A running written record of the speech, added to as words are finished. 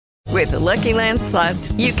With the Lucky Land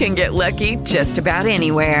Slots, you can get lucky just about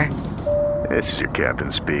anywhere. This is your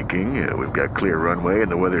captain speaking. We've got clear runway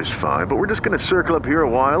and the weather's fine, but we're just going to circle up here a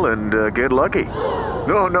while and get lucky.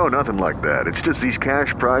 No, nothing like that. It's just these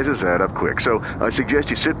cash prizes add up quick. So I suggest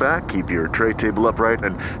you sit back, keep your tray table upright,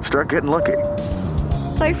 and start getting lucky.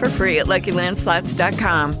 Play for free at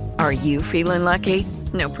LuckyLandSlots.com. Are you feeling lucky?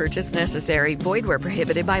 No purchase necessary. Void where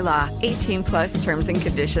prohibited by law. 18+ terms and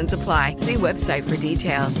conditions apply. See website for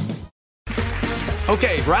details.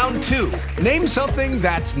 Okay, round two. Name something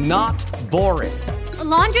that's not boring. A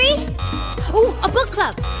laundry? Ooh, a book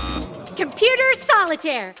club. Computer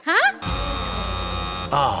solitaire,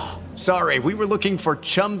 huh? Sorry, we were looking for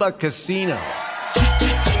Chumba Casino.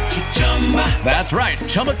 That's right.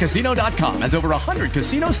 ChumbaCasino.com has over 100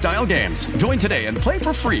 casino-style games. Join today and play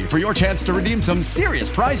for free for your chance to redeem some serious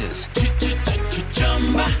prizes.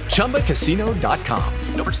 ChumbaCasino.com.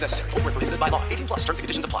 No purchase necessary. Void where prohibited by law. 18+ terms and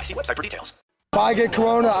conditions apply. See website for details. If I get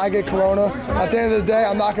corona, I get corona. At the end of the day,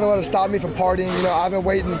 I'm not going to let it stop me from partying. You know, I've been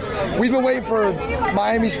waiting. We've been waiting for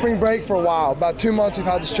Miami spring break for a while. About 2 months we've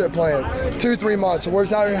had this trip planned. 2-3 months. So we're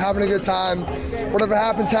just out here having a good time. Whatever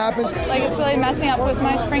happens, happens. Like, it's really messing up with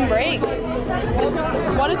my spring break.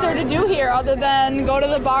 What is there to do here other than go to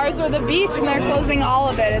the bars or the beach, and they're closing all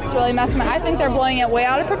of it? It's really messing up. I think they're blowing it way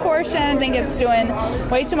out of proportion. I think it's doing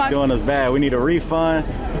way too much. Doing us bad. We need a refund.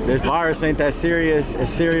 This virus ain't that serious. It's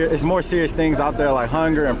serious. It's more serious things out there like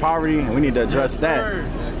hunger and poverty, and we need to address that.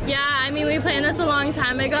 Yeah, I mean, we planned this a long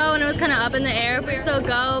time ago, and it was kind of up in the air if we still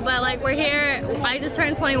go, but like we're here. I just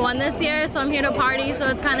turned 21 this year, so I'm here to party, so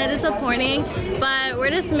it's kind of disappointing, but we're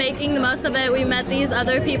just making the most of it. We met these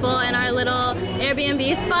other people in our little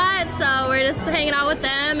Airbnb spot, so we're just hanging out with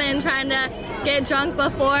them and trying to get drunk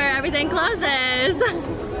before everything closes.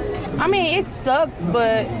 I mean, it sucks,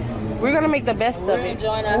 but we're gonna make the best of it.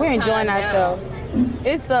 We're enjoying ourselves.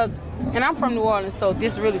 It sucks, and I'm from New Orleans, so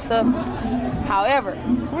this really sucks. However,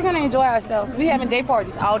 we're gonna enjoy ourselves. We having day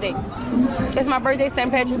parties all day. It's my birthday, St.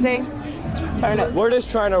 Patrick's Day. Turn up. We're just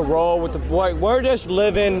trying to roll with the. We're just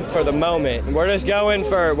living for the moment. We're just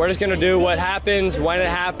gonna do what happens when it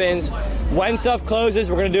happens. When stuff closes,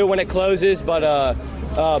 we're gonna do it when it closes. But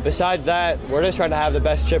besides that, we're just trying to have the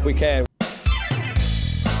best trip we can.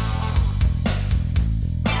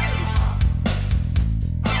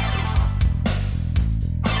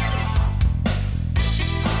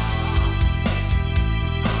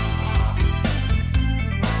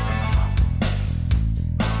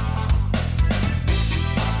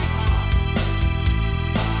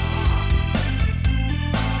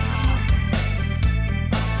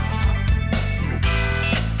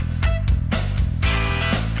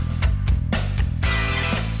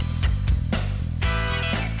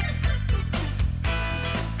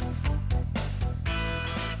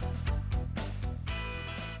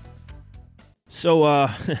 So I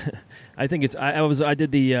think it's I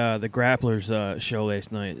did the Grapplers show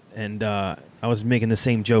last night, and I was making the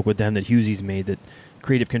same joke with them that Hughesy's made, that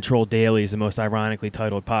Creative Control Daily is the most ironically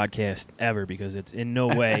titled podcast ever, because it's in no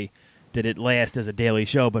way did it last as a daily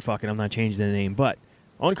show, but fucking I'm not changing the name. But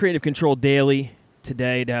on Creative Control Daily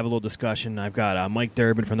today, to have a little discussion, I've got Mike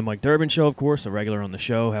Durbin from the Mike Durbin Show, of course, a regular on the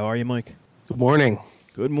show. How are you, Mike? Good morning.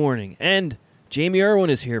 Good morning. And Jamie Irwin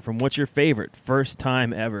is here from What's Your Favorite? First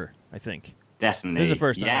time ever, I think. Definitely. This is the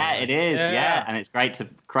first time. Yeah, it is. Yeah, and it's great to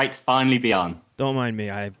finally be on. Don't mind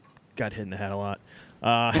me. I got hit in the head a lot.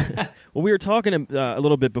 Well, we were talking a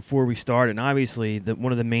little bit before we started, and obviously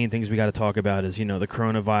one of the main things we got to talk about is, the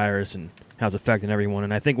coronavirus and how it's affecting everyone.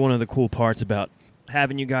 And I think one of the cool parts about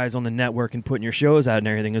having you guys on the network and putting your shows out and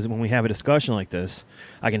everything is when we have a discussion like this,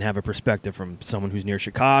 I can have a perspective from someone who's near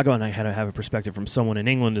Chicago, and I had to have a perspective from someone in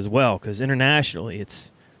England as well, because internationally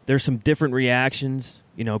there's some different reactions,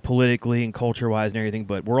 politically and culture-wise and everything,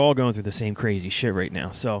 but we're all going through the same crazy shit right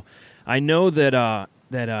now. So I know that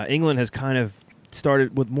England has kind of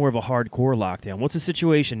started with more of a hardcore lockdown. What's the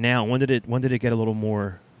situation now? When did it get a little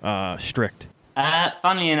more strict?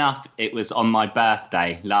 Funnily enough, it was on my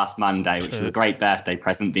birthday last Monday, which is a great birthday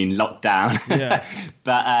present, being locked down. Yeah.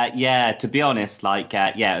 But to be honest,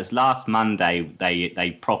 it was last Monday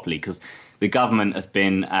they properly, because the government have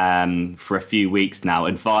been for a few weeks now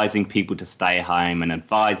advising people to stay home and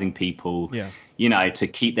advising people, to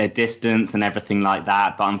keep their distance and everything like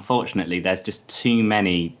that. But unfortunately, there's just too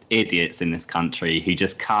many idiots in this country who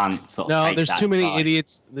just can't sort of take there's that too many advice.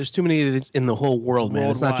 idiots. There's too many idiots in the whole world, man.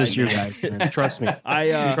 It's not just you guys, man. Trust me.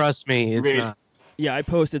 Trust me, it's not. Yeah, I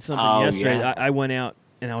posted something yesterday. Yeah. I went out,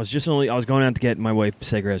 and I was going out to get my wife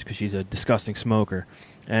cigarettes because she's a disgusting smoker.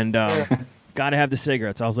 And got to have the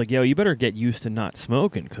cigarettes. I was like, yo, you better get used to not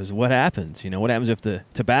smoking, because what happens? What happens if the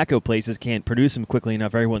tobacco places can't produce them quickly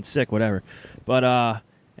enough? Everyone's sick, whatever. But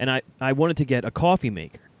and I wanted to get a coffee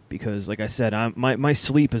maker because, like I said, my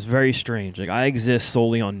sleep is very strange. Like, I exist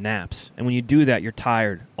solely on naps, and when you do that, you're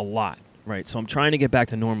tired a lot, right? So I'm trying to get back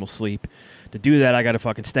to normal sleep. To do that, I got to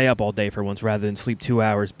fucking stay up all day for once rather than sleep 2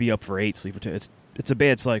 hours, be up for 8, sleep for 2. It's a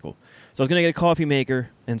bad cycle. So I was going to get a coffee maker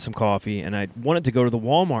and some coffee, and I wanted to go to the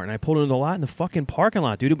Walmart, and I pulled into the lot in the fucking parking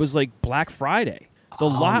lot. Dude, it was like Black Friday. The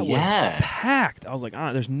lot was packed. I was like,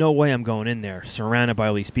 there's no way I'm going in there surrounded by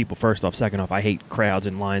all these people. First off. Second off, I hate crowds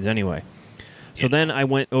and lines anyway. So then I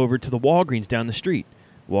went over to the Walgreens down the street.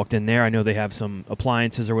 Walked in there. I know they have some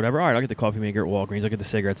appliances or whatever. All right, I'll get the coffee maker at Walgreens. I'll get the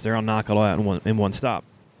cigarettes there. I'll knock it all out in one stop.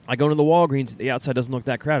 I go into the Walgreens. The outside doesn't look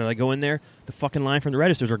that crowded. I go in there. The fucking line from the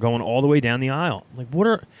registers are going all the way down the aisle. I'm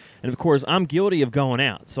like, And, of course, I'm guilty of going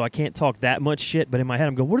out, so I can't talk that much shit. But in my head,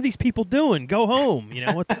 I'm going, what are these people doing? Go home.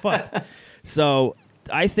 What the fuck? So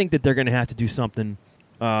I think that they're going to have to do something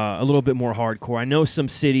a little bit more hardcore. I know some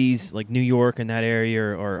cities, like New York and that area,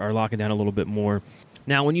 are locking down a little bit more.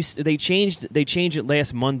 Now, when they changed it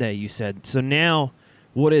last Monday, you said. So now,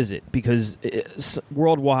 what is it? Because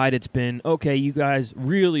worldwide, it's been, okay, you guys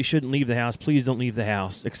really shouldn't leave the house. Please don't leave the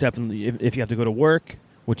house, except if you have to go to work,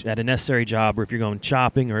 which at a necessary job, or if you're going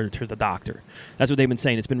shopping or to the doctor. That's what they've been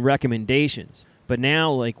saying. It's been recommendations. But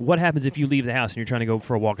now, like, what happens if you leave the house and you're trying to go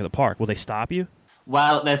for a walk at the park? Will they stop you?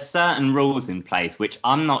 Well, there's certain rules in place which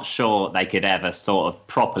I'm not sure they could ever sort of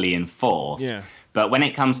properly enforce. Yeah. But when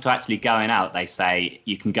it comes to actually going out, they say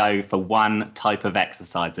you can go for one type of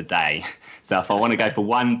exercise a day. So if I want to go for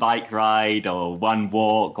one bike ride or one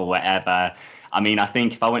walk or whatever, I mean, I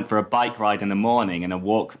think if I went for a bike ride in the morning and a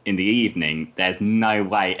walk in the evening, there's no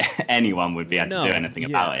way anyone would be able to do anything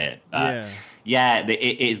about it. But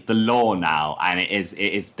it is the law now, and it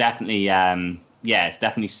is definitely it's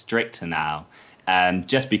definitely stricter now.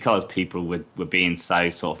 Just because people were being so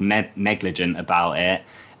sort of negligent about it.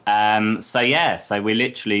 So we're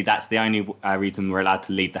literally, that's the only reason we're allowed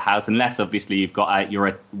to leave the house, unless obviously you've got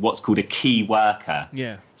you're what's called a key worker.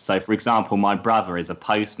 Yeah. So for example, my brother is a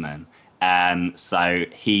postman, so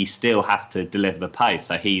he still has to deliver the post.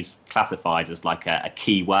 So he's classified as like a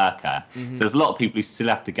key worker. Mm-hmm. So there's a lot of people who still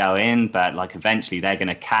have to go in, but like eventually they're going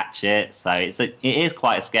to catch it. So it is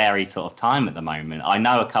quite a scary sort of time at the moment. I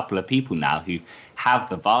know a couple of people now who have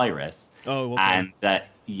the virus. Oh, okay. And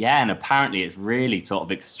and apparently it's really sort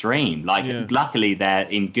of extreme. Like, luckily they're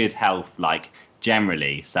in good health, like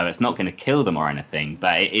generally, so it's not going to kill them or anything.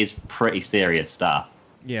 But it is pretty serious stuff.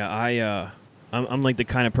 Yeah, I'm like the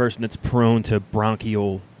kind of person that's prone to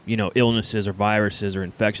bronchial, illnesses or viruses or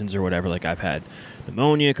infections or whatever. Like, I've had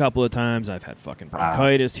pneumonia a couple of times. I've had fucking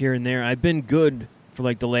bronchitis here and there. I've been good for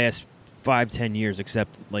like the last 5-10 years,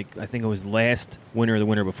 except like I think it was last winter or the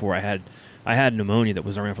winter before I had pneumonia that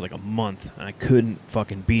was around for like a month, and I couldn't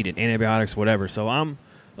fucking beat it. Antibiotics, whatever. So I'm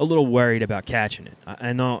a little worried about catching it.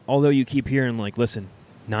 I know, although you keep hearing, like, listen,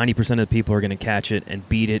 90% of the people are going to catch it and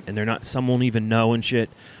beat it, and they're not. Some won't even know and shit.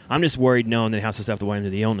 I'm just worried knowing that how susceptible I am to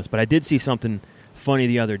the illness. But I did see something funny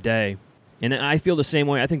the other day, and I feel the same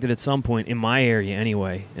way. I think that at some point in my area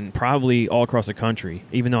anyway, and probably all across the country,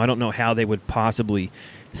 even though I don't know how they would possibly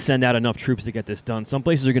send out enough troops to get this done. Some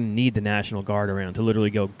places are going to need the National Guard around to literally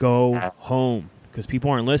go home, because people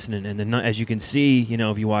aren't listening. And as you can see,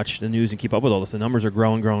 if you watch the news and keep up with all this, the numbers are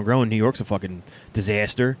growing. New York's a fucking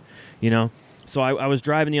disaster, So I was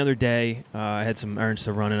driving the other day. I had some errands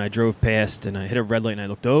to run, and I drove past, and I hit a red light, and I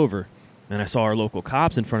looked over, and I saw our local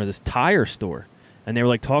cops in front of this tire store, and they were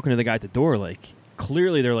like talking to the guy at the door, like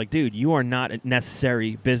clearly they're like, dude, you are not a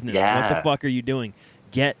necessary business. What the fuck are you doing?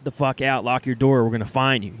 Get the fuck out, lock your door, we're going to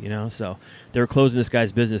fine you, So they were closing this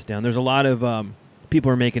guy's business down. There's a lot of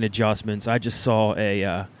people are making adjustments. I just saw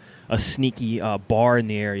a sneaky bar in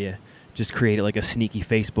the area just created like a sneaky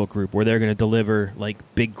Facebook group where they're going to deliver like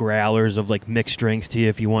big growlers of like mixed drinks to you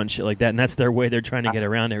if you want shit like that. And that's their way they're trying to get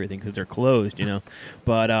around everything because they're closed,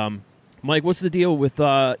 But Mike, what's the deal with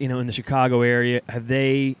in the Chicago area?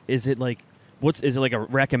 Is it like a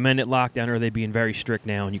recommended lockdown, or are they being very strict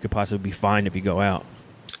now and you could possibly be fined if you go out?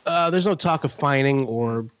 There's no talk of fining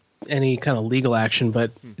or any kind of legal action,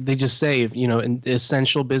 but they just say, in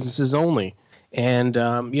essential businesses only. And,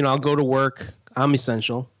 I'll go to work. I'm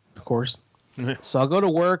essential, of course. So I'll go to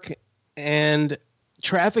work, and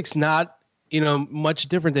traffic's not, much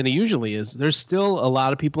different than it usually is. There's still a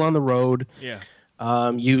lot of people on the road. Yeah.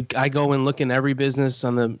 I go and look in every business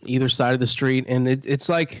on the either side of the street, and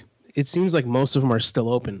it seems like most of them are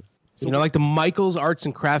still open. Like the Michael's Arts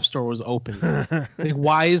and Crafts store was open. Like,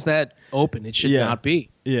 why is that open? It should not be.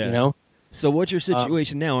 Yeah. So what's your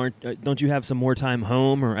situation now? Don't you have some more time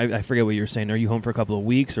home, or I forget what you were saying? Are you home for a couple of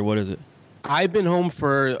weeks, or what is it? I've been home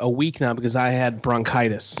for a week now because I had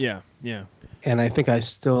bronchitis. Yeah. And I think I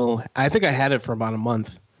had it for about a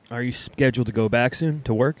month. Are you scheduled to go back soon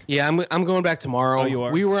to work? Yeah, I'm going back tomorrow. Oh, you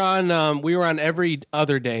are? We were on every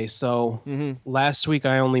other day. So last week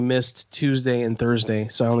I only missed Tuesday and Thursday,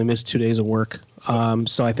 so I only missed 2 days of work.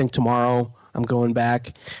 So I think tomorrow I'm going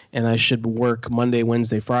back, and I should work Monday,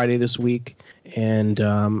 Wednesday, Friday this week. And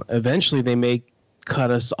eventually they may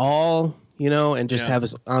cut us all, and just have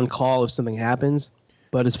us on call if something happens.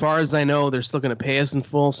 But as far as I know, they're still going to pay us in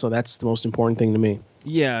full, so that's the most important thing to me.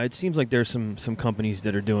 Yeah, it seems like there's some companies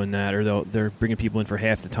that are doing that, or they're bringing people in for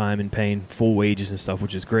half the time and paying full wages and stuff,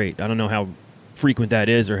 which is great. I don't know how frequent that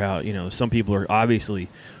is, or how some people are obviously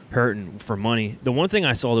hurting for money. The one thing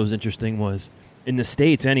I saw that was interesting was in the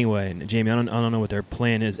States anyway. And Jamie, I don't know what their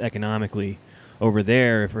plan is economically over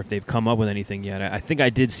there, if they've come up with anything yet. I think I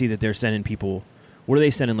did see that they're sending people. What are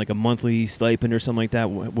they sending, like a monthly stipend or something like that?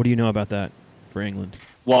 What do you know about that for England?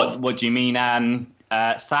 What do you mean,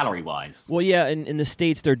 salary-wise? Well, yeah, in the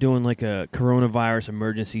States, they're doing like a coronavirus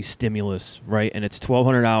emergency stimulus, right? And it's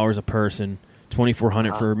 $1,200 a person,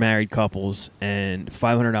 $2,400 for married couples, and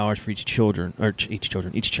 $500 for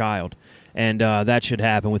each child. And that should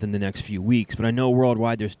happen within the next few weeks. But I know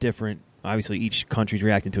worldwide there's different. Obviously, each country's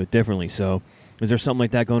reacting to it differently. So is there something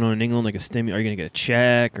like that going on in England, like a stimulus? Are you going to get a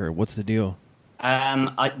check, or what's the deal?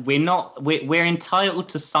 We're entitled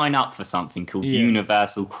to sign up for something called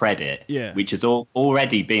Universal Credit, which has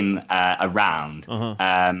already been around.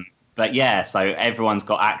 But yeah, so everyone's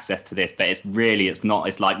got access to this, but it's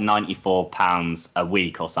like £94 a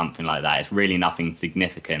week or something like that. It's really nothing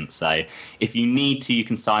significant. So if you need to, you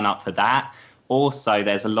can sign up for that. Also,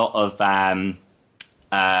 there's a lot of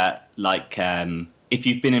if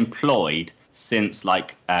you've been employed since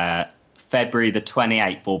February the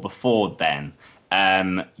 28th or before then,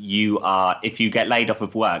 if you get laid off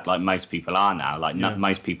of work, like most people are now,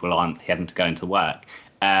 most people aren't having to go into work,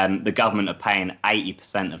 the government are paying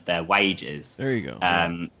 80% of their wages. There you go.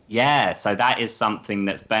 So that is something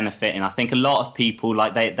that's benefiting. I think a lot of people,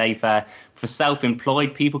 they've for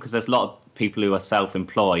self-employed people, because there's a lot of people who are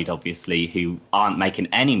self-employed, obviously, who aren't making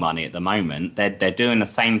any money at the moment. They're doing the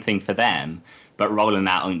same thing for them, but rolling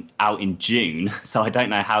out in June. So I don't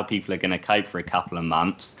know how people are going to cope for a couple of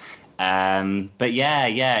months. But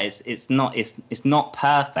it's not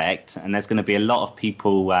perfect, and there's going to be a lot of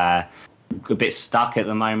people a bit stuck at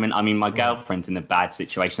the moment. I mean, my girlfriend's in a bad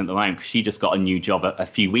situation at the moment because she just got a new job a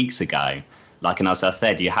few weeks ago. And as I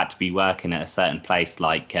said, you had to be working at a certain place,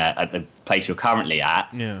 at the place you're currently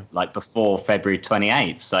at, before February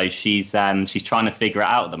 28th. So she's trying to figure it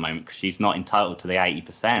out at the moment because she's not entitled to the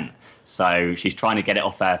 80%. So she's trying to get it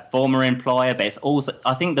off her former employer. But it's also,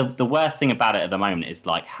 I think the worst thing about it at the moment is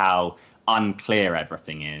how unclear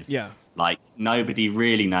everything is. Yeah. Nobody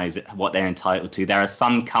really knows what they're entitled to. There are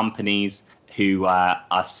some companies who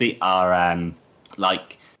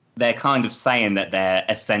they're kind of saying that they're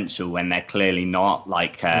essential when they're clearly not.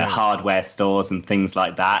 Hardware stores and things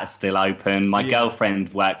like that are still open. My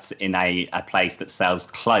girlfriend works in a place that sells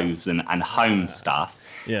clothes and home stuff.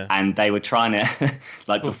 Yeah. And they were trying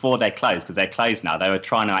to, before they closed, because they're closed now, they were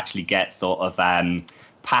trying to actually get sort of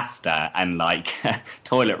pasta and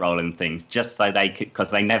toilet roll and things just so they could,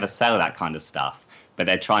 because they never sell that kind of stuff. But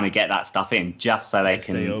they're trying to get that stuff in just so they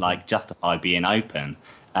can justify being open.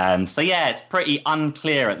 It's pretty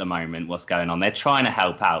unclear at the moment what's going on. They're trying to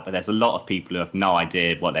help out, but there's a lot of people who have no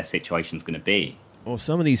idea what their situation's going to be. Well,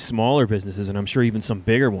 some of these smaller businesses, and I'm sure even some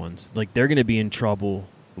bigger ones, they're going to be in trouble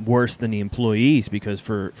worse than the employees, because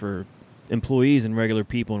for employees and regular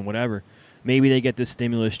people and whatever, maybe they get this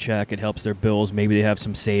stimulus check, it helps their bills, maybe they have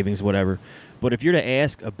some savings, whatever. But if you're to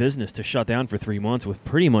ask a business to shut down for 3 months with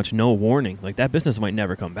pretty much no warning, that business might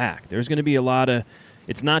never come back. There's going to be a lot of...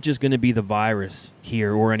 It's not just going to be the virus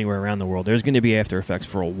here or anywhere around the world. There's going to be after effects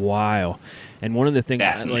for a while. And one of the things,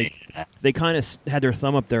 they kind of had their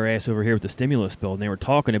thumb up their ass over here with the stimulus bill, and they were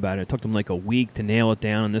talking about it. It took them a week to nail it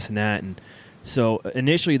down and this and that. And so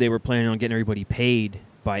initially they were planning on getting everybody paid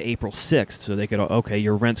by April 6th so they could, okay,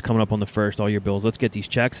 your rent's coming up on the 1st, all your bills, let's get these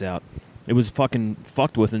checks out. It was fucking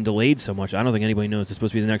fucked with and delayed so much. I don't think anybody knows it's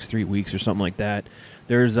supposed to be the next 3 weeks or something like that.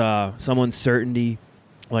 There's some uncertainty.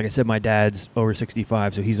 Like I said, my dad's over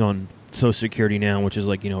 65, so he's on Social Security now, which is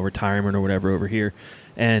retirement or whatever over here.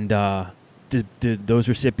 And did those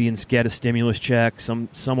recipients get a stimulus check? Some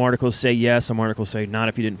articles say yes, some articles say not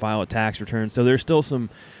if you didn't file a tax return. So there's still some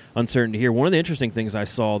uncertainty here. One of the interesting things I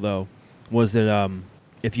saw, though, was that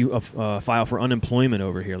if you file for unemployment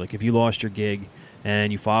over here, like if you lost your gig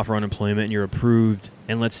and you file for unemployment and you're approved,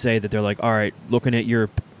 and let's say that they're like, all right, looking at your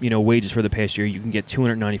wages for the past year, you can get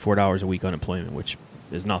 $294 a week unemployment, which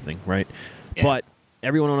is nothing, right? Yeah. But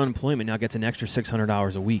everyone on unemployment now gets an extra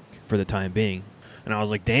 $600 a week for the time being. And I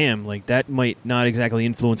was like, damn, like that might not exactly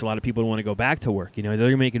influence a lot of people to want to go back to work.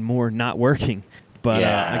 They're making more not working. But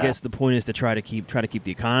I guess the point is to try to keep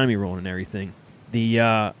the economy rolling and everything.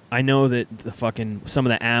 I know that some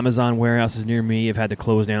of the Amazon warehouses near me have had to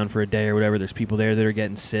close down for a day or whatever. There's people there that are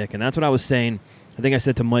getting sick, and that's what I was saying. I think I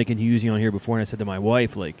said to Mike and Husey on here before, and I said to my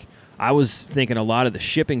wife, like, I was thinking a lot of the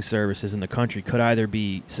shipping services in the country could either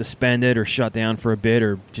be suspended or shut down for a bit,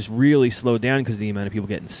 or just really slowed down because of the amount of people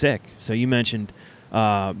getting sick. So you mentioned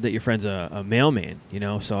that your friend's a mailman,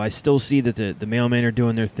 So I still see that the mailmen are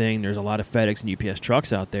doing their thing. There's a lot of FedEx and UPS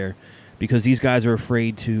trucks out there because these guys are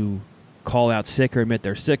afraid to call out sick or admit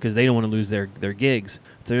they're sick because they don't want to lose their gigs.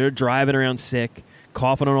 So they're driving around sick,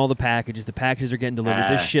 coughing on all the packages. The packages are getting delivered.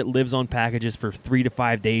 This shit lives on packages for 3 to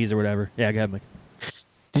 5 days or whatever. Yeah, go ahead, Mike.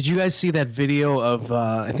 Did you guys see that video of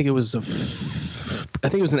I think it was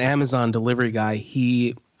an Amazon delivery guy.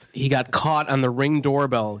 He got caught on the Ring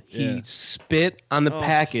doorbell. He spit on the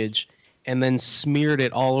package and then smeared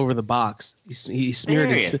it all over the box. He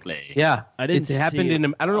smeared it. Yeah, it happened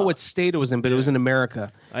in. I don't know what state it was in, but it was in America.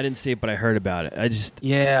 I didn't see it, but I heard about it. I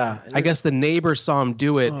guess the neighbor saw him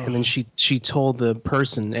do it, and then she told the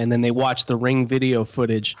person, and then they watched the Ring video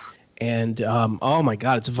footage. And oh my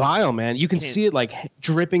God, it's vile, man! You can see it like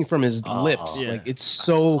dripping from his lips, like it's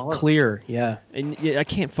so clear. Yeah, and I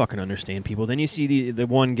can't fucking understand people. Then you see the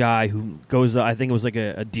one guy who goes, I think it was like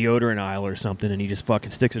a deodorant aisle or something, and he just fucking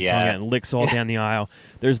sticks his tongue out and licks all down the aisle.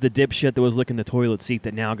 There's the dipshit that was licking the toilet seat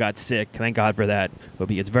that now got sick. Thank God for that, but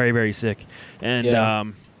he gets very, very sick.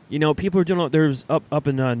 And people are doing. There's up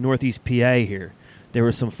in Northeast PA here. There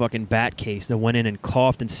was some fucking bat case that went in and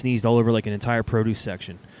coughed and sneezed all over like an entire produce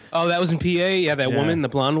section. Oh, that was in PA? Yeah, that woman, the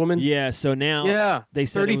blonde woman? Yeah, so now they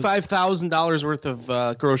said $35,000 worth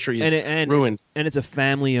of groceries ruined. And it's a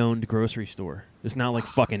family-owned grocery store. It's not like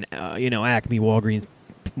fucking, Acme, Walgreens,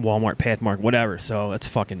 Walmart, Pathmark, whatever. So that's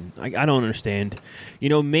fucking, I don't understand.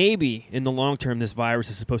 Maybe in the long term, this virus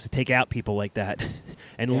is supposed to take out people like that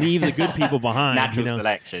and leave the good people behind. Natural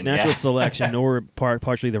selection, or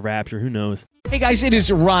partially the rapture. Who knows? Hey guys, it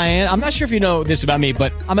is Ryan. I'm not sure if you know this about me,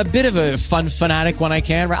 but I'm a bit of a fun fanatic when I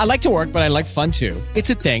can. I like to work, but I like fun too.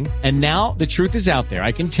 It's a thing. And now the truth is out there.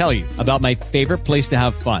 I can tell you about my favorite place to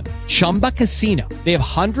have fun. Chumba Casino. They have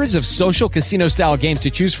hundreds of social casino style games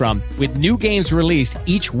to choose from with new games released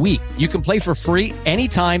each week. You can play for free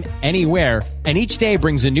anytime, anywhere. And each day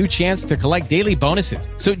brings a new chance to collect daily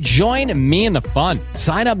bonuses. So join me in the fun.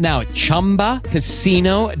 Sign up now at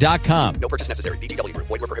ChumbaCasino.com. No purchase necessary. VGW. Void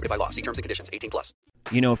where prohibited by law. See terms and conditions.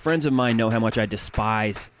 18+. Friends of mine know how much I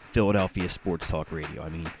despise Philadelphia sports talk radio. I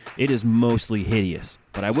mean, it is mostly hideous.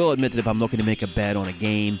 But I will admit that if I'm looking to make a bet on a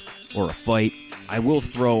game or a fight, I will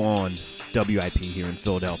throw on WIP here in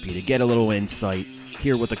Philadelphia to get a little insight,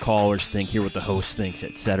 hear what the callers think, hear what the host thinks,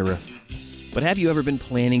 etc. But have you ever been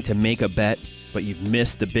planning to make a bet, but you've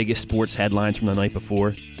missed the biggest sports headlines from the night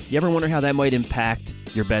before? You ever wonder how that might impact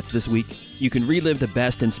your bets this week? You can relive the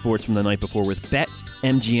best in sports from the night before with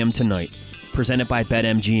BetMGM Tonight, presented by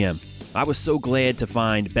BetMGM. I was so glad to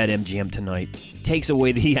find BetMGM Tonight. It takes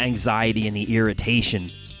away the anxiety and the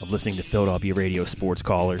irritation of listening to Philadelphia radio sports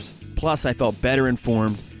callers. Plus, I felt better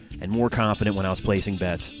informed and more confident when I was placing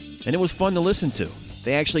bets. And it was fun to listen to.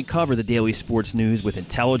 They actually cover the daily sports news with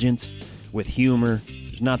intelligence, with humor.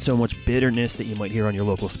 There's not so much bitterness that you might hear on your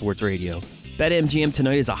local sports radio. BetMGM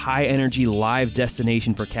Tonight is a high-energy live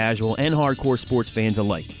destination for casual and hardcore sports fans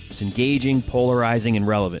alike. It's engaging, polarizing, and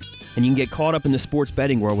relevant. And you can get caught up in the sports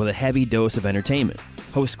betting world with a heavy dose of entertainment.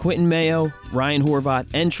 Hosts Quentin Mayo, Ryan Horvat,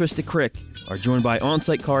 and Trista Crick are joined by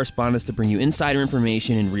on-site correspondents to bring you insider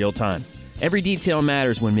information in real time. Every detail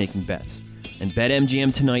matters when making bets. And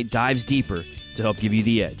BetMGM Tonight dives deeper to help give you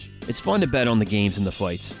the edge. It's fun to bet on the games and the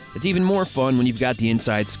fights. It's even more fun when you've got the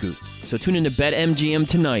inside scoop. So tune in to BetMGM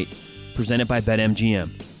Tonight, presented by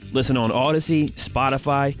BetMGM. Listen on Odyssey,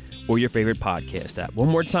 Spotify, or your favorite podcast app. One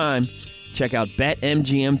more time, check out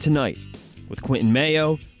BetMGM Tonight with Quentin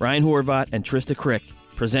Mayo, Ryan Horvat, and Trista Crick,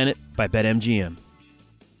 presented by BetMGM.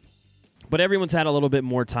 But everyone's had a little bit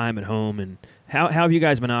more time at home, and how have you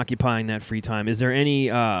guys been occupying that free time? Is there any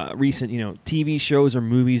recent, TV shows or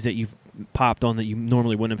movies that you've popped on that you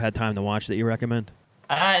normally wouldn't have had time to watch that you recommend?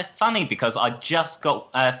 It's funny because I just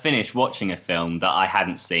got finished watching a film that I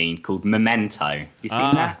hadn't seen called Memento. You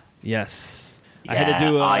seen that? Yes. I had to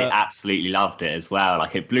do. I absolutely loved it as well.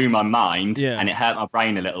 Like it blew my mind, and it hurt my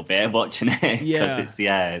brain a little bit watching it because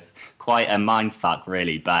it's quite a mind fuck,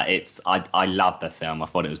 really. But I love the film. I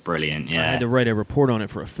thought it was brilliant. Yeah, I had to write a report on it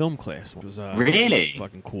for a film class, which was really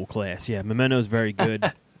fucking cool class. Yeah, Memento's very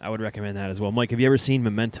good. I would recommend that as well. Mike, have you ever seen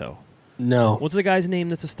Memento? No. What's the guy's name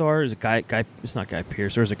that's a star? Is it Guy? It's not Guy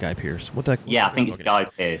Pearce. Or is it Guy Pearce? I think it's Guy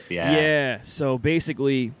Pearce. Yeah. Yeah. So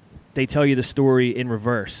basically, they tell you the story in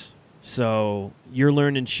reverse. So you're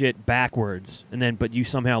learning shit backwards, but you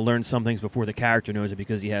somehow learn some things before the character knows it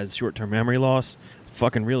because he has short-term memory loss.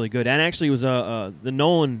 Fucking really good. And actually, it was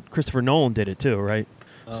Christopher Nolan did it too, right?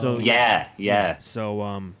 So yeah.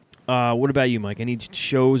 So what about you, Mike? Any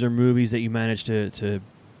shows or movies that you managed to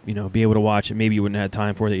be able to watch and maybe you wouldn't have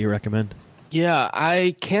time for that you recommend? Yeah,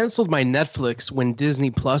 I canceled my Netflix when Disney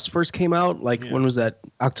Plus first came out. When was that?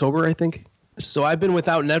 October, I think. So I've been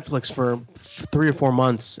without Netflix for 3 or 4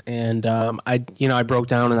 months, and I broke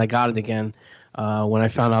down and I got it again when I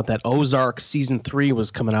found out that Ozark season 3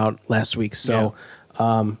 was coming out last week. So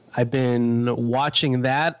I've been watching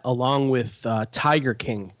that along with Tiger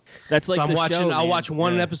King. That's like so I'm the watching. show, I'll watch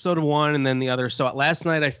one episode of one and then the other. So last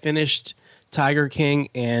night I finished Tiger King,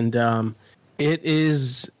 and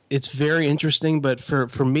it's very interesting. But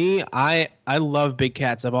for me, I love big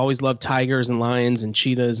cats. I've always loved tigers and lions and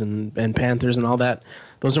cheetahs and panthers and all that.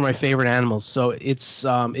 Those are my favorite animals. So it's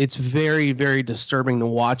very, very disturbing to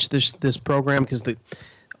watch this program because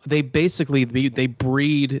they basically they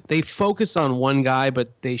breed. They focus on one guy,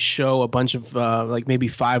 but they show a bunch of maybe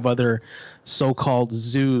 5 other so-called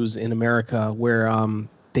zoos in America where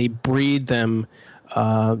they breed them.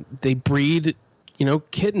 They breed,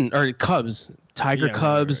 kitten or cubs. Tiger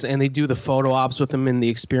cubs, and they do the photo ops with them and the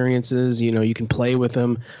experiences. You can play with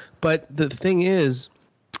them. But the thing is,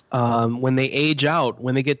 when they age out,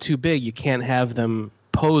 when they get too big, you can't have them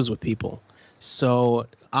pose with people. So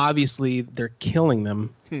obviously they're killing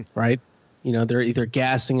them, right? They're either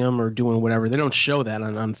gassing them or doing whatever. They don't show that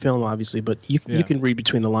on film, obviously, but you can read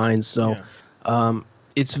between the lines. So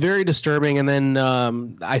it's very disturbing. And then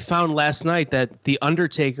I found last night that The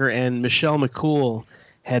Undertaker and Michelle McCool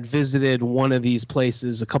had visited one of these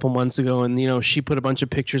places a couple months ago, and she put a bunch of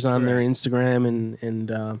pictures on their Instagram, and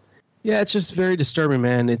it's just very disturbing,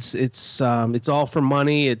 man. It's all for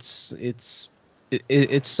money. It sucks,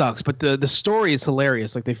 but the story is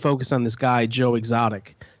hilarious. Like they focus on this guy Joe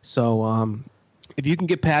Exotic. So if you can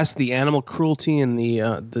get past the animal cruelty and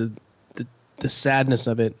the sadness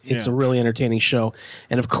of it, it's a really entertaining show.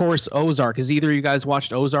 And of course, Ozark. Has either of you guys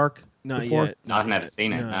watched Ozark? Not before? yet. No, I've never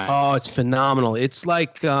seen it. No. Oh, it's phenomenal. It's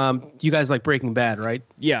like you guys like Breaking Bad, right?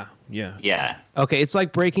 Yeah. Okay, it's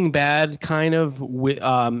like Breaking Bad, kind of,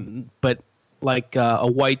 but like a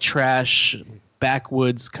white trash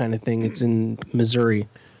backwoods kind of thing. It's in Missouri.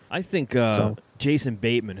 I think Jason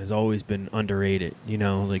Bateman has always been underrated.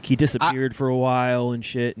 Like he disappeared for a while and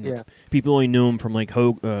shit. And people only knew him from like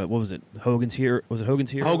what was it? Hogan's Here? Was it Hogan's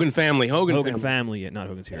Here? Hogan Family. Hogan Family. Yeah, not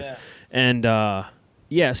Hogan's Here. Yeah. And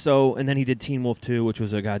so and then he did Teen Wolf 2, which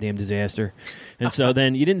was a goddamn disaster. And so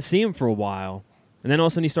then you didn't see him for a while. And then all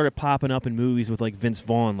of a sudden he started popping up in movies with like Vince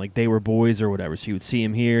Vaughn, like They Were Boys or whatever. So you would see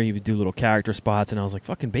him here, he would do little character spots, and I was like,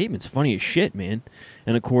 fucking Bateman's funny as shit, man.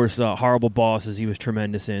 And of course, Horrible Bosses, he was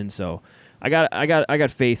tremendous in. So I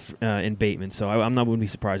got faith in Bateman. So I wouldn't be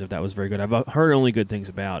surprised if that was very good. I've heard only good things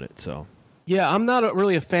about it. So yeah, I'm not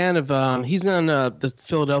really a fan of. He's on the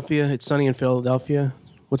Philadelphia. It's Sunny in Philadelphia.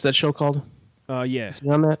 What's that show called? Yeah. Is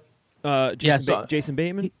he on that? Jason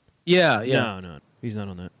Bateman? Yeah. No, he's not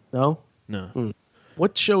on that. No? No.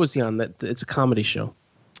 What show is he on? That it's a comedy show.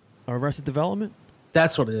 Arrested Development?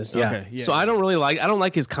 That's what it is. Yeah. Okay, yeah. So I don't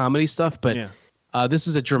like his comedy stuff, but this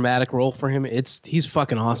is a dramatic role for him. He's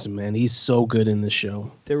fucking awesome, man. He's so good in this show.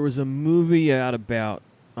 There was a movie out about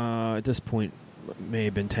at this point, may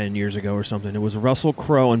have been 10 years ago or something. It was Russell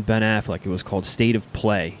Crowe and Ben Affleck. It was called State of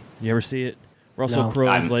Play. You ever see it? Russell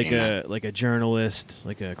Crowe is like a journalist,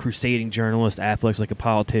 like a crusading journalist. Affleck's like a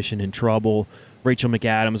politician in trouble. Rachel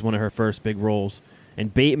McAdams, one of her first big roles.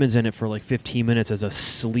 And Bateman's in it for like 15 minutes as a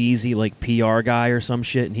sleazy like PR guy or some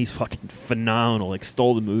shit, and he's fucking phenomenal. Like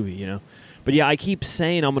stole the movie, But yeah, I keep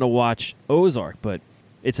saying I'm gonna watch Ozark, but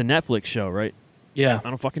it's a Netflix show, right? Yeah. I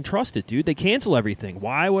don't fucking trust it, dude. They cancel everything.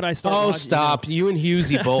 Why would I start? Oh, stop! You and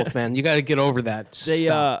Husey both, man. You got to get over that.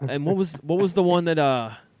 Stop. And what was the one that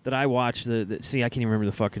I watched? See, I can't even remember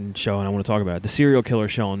the fucking show, and I want to talk about it. The serial killer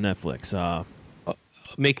show on Netflix.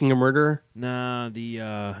 Making a Murderer? Nah,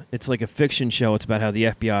 it's like a fiction show. It's about how the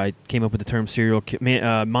FBI came up with the term serial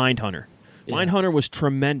Mindhunter. Yeah. Mindhunter was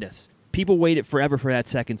tremendous. people waited forever for that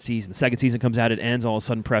second season. The second season comes out, it ends, all of a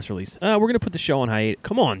sudden press release. We're going to put the show on hiatus.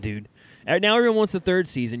 Come on, dude. Now everyone wants the third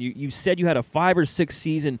season. You said you had a 5 or 6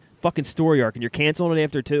 season fucking story arc, and you're canceling it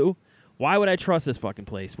after 2? Why would I trust this fucking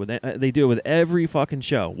place? They do it with every fucking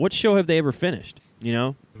show. What show have they ever finished? You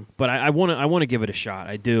know? But I want to give it a shot.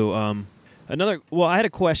 I do. I had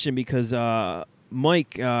a question because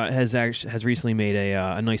Mike has recently made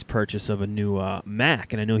a nice purchase of a new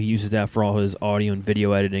Mac, and I know he uses that for all his audio and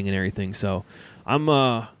video editing and everything. So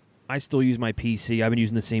I still use my PC. I've been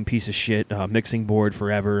using the same piece of shit mixing board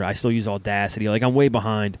forever. I still use Audacity. Like, I'm way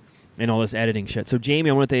behind in all this editing shit. So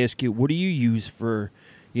Jamie, I wanted to ask you, what do you use for,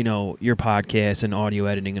 your podcast and audio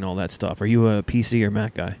editing and all that stuff? Are you a PC or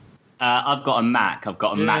Mac guy? I've got a Mac. I've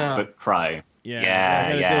got a MacBook Pro.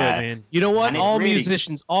 Yeah. Do it, man. You know what? All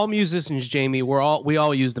musicians, Jamie, we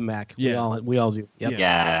all use the Mac. Yeah. We all do. Yep.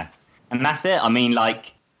 Yeah. And that's it. I mean,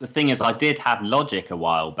 like, the thing is, I did have Logic a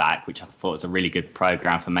while back, which I thought was a really good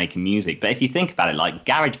program for making music. But if you think about it, like,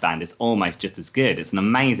 GarageBand is almost just as good. It's an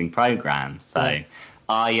amazing program. So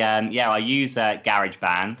I use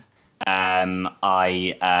GarageBand. I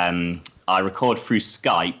record through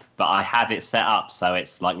Skype, but I have it set up so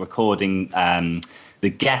it's like recording the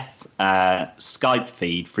guest's Skype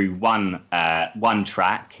feed through one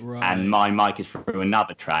track, right, and my mic is through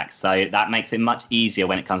another track. So that makes it much easier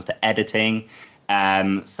when it comes to editing.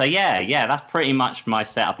 That's pretty much my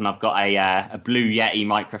setup, and I've got a Blue Yeti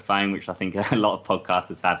microphone, which I think a lot of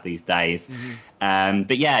podcasters have these days. Mm-hmm. I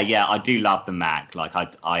do love the Mac. Like,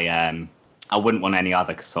 I wouldn't want any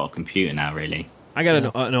other sort of computer now, really. I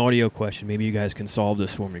got an audio question. Maybe you guys can solve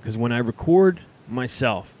this for me, because when I record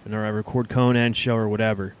myself, or I record Conan's show or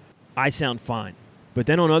whatever, I sound fine. But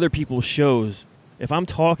then on other people's shows, if I'm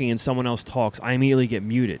talking and someone else talks, I immediately get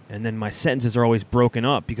muted, and then my sentences are always broken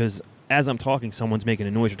up because as I'm talking, someone's making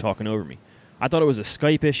a noise or talking over me. I thought it was a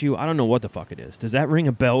Skype issue. I don't know what the fuck it is. Does that ring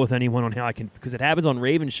a bell with anyone on how I can... Because it happens on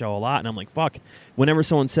Raven's show a lot, and I'm like, fuck. Whenever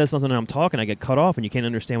someone says something and I'm talking, I get cut off, and you can't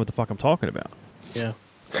understand what the fuck I'm talking about. Yeah.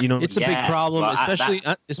 It's a big problem,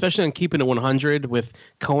 especially on Keeping It 100 with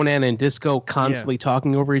Conan and Disco constantly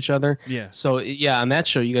talking over each other. Yeah. So, on that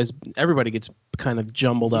show, everybody gets kind of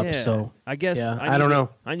jumbled up. So I guess... I don't know.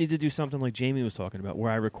 I need to do something like Jamie was talking about,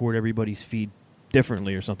 where I record everybody's feed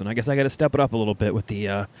differently or something. I guess I got to step it up a little bit with the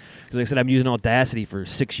because like I said, I'm using Audacity for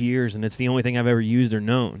 6 years, and it's the only thing I've ever used or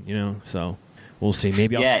known. So we'll see.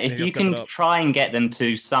 Maybe if you can try and get them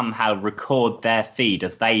to somehow record their feed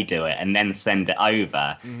as they do it and then send it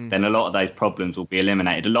over, then a lot of those problems will be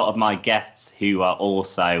eliminated. A lot of my guests who are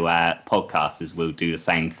also podcasters will do the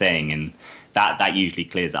same thing, and that usually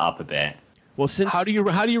clears it up a bit. Well, how do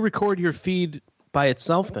you record your feed by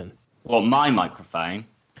itself then? Well, my microphone.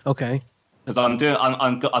 Okay. Because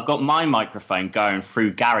I've got my microphone going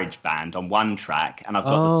through GarageBand on one track, and I've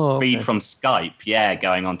got the feed from Skype,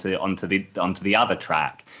 going onto the other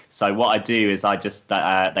track. So what I do is I just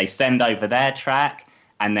they send over their track,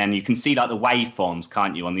 and then you can see like the waveforms,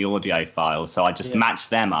 can't you, on the audio file? So I just match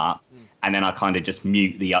them up, and then I kind of just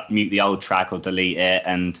mute the old track or delete it,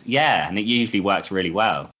 and it usually works really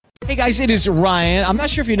well. Hey guys, it is Ryan. I'm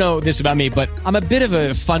not sure if you know this about me, but I'm a bit of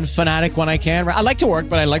a fun fanatic when I can. I like to work,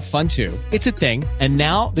 but I like fun too. It's a thing. And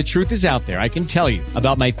now the truth is out there. I can tell you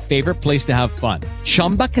about my favorite place to have fun.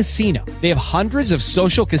 Chumba Casino. They have hundreds of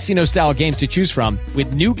social casino style games to choose from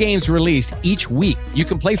with new games released each week. You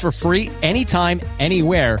can play for free anytime,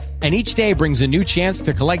 anywhere. And each day brings a new chance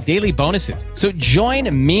to collect daily bonuses. So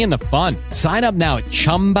join me in the fun. Sign up now at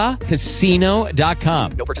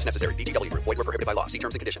ChumbaCasino.com. No purchase necessary. VGW Group. Void where prohibited by law. See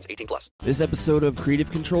terms and conditions. 18+. This episode of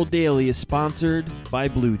Creative Control Daily is sponsored by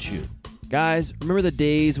Blue Chew. Guys, remember the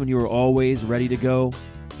days when you were always ready to go?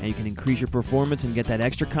 And you can increase your performance and get that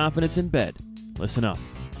extra confidence in bed. Listen up.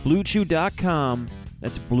 BlueChew.com.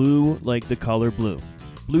 That's blue like the color blue.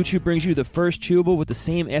 Blue Chew brings you the first chewable with the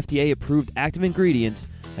same FDA-approved active ingredients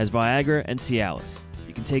as Viagra and Cialis.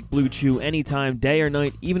 You can take Blue Chew anytime, day or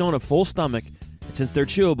night, even on a full stomach. And since they're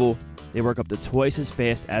chewable, they work up to twice as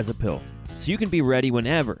fast as a pill. So you can be ready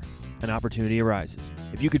whenever an opportunity arises.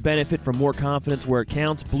 If you could benefit from more confidence where it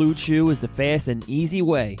counts, Blue Chew is the fast and easy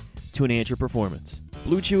way to enhance your performance.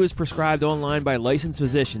 Blue Chew is prescribed online by licensed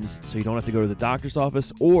physicians, so you don't have to go to the doctor's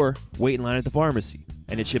office or wait in line at the pharmacy.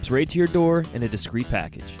 And it ships right to your door in a discreet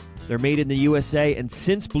package. They're made in the USA, and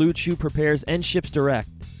since Blue Chew prepares and ships direct,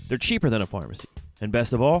 they're cheaper than a pharmacy. And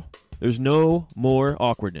best of all, there's no more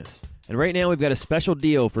awkwardness. And right now, we've got a special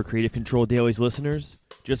deal for Creative Control Daily's listeners.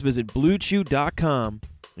 Just visit BlueChew.com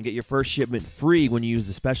and get your first shipment free when you use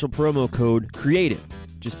the special promo code CREATIVE.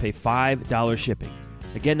 Just pay $5 shipping.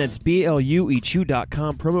 Again, that's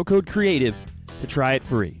BLUEChew.com, promo code CREATIVE, to try it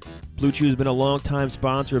free. Blue Chew has been a long-time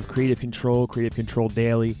sponsor of Creative Control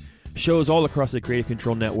Daily, shows all across the Creative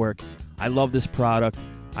Control Network. I love this product.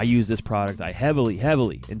 I use this product. I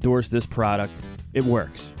heavily endorse this product. It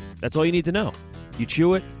works. That's all you need to know. You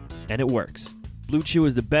chew it, and it works. Blue Chew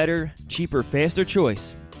is the better, cheaper, faster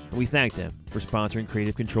choice, and we thank them for sponsoring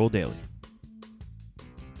Creative Control Daily.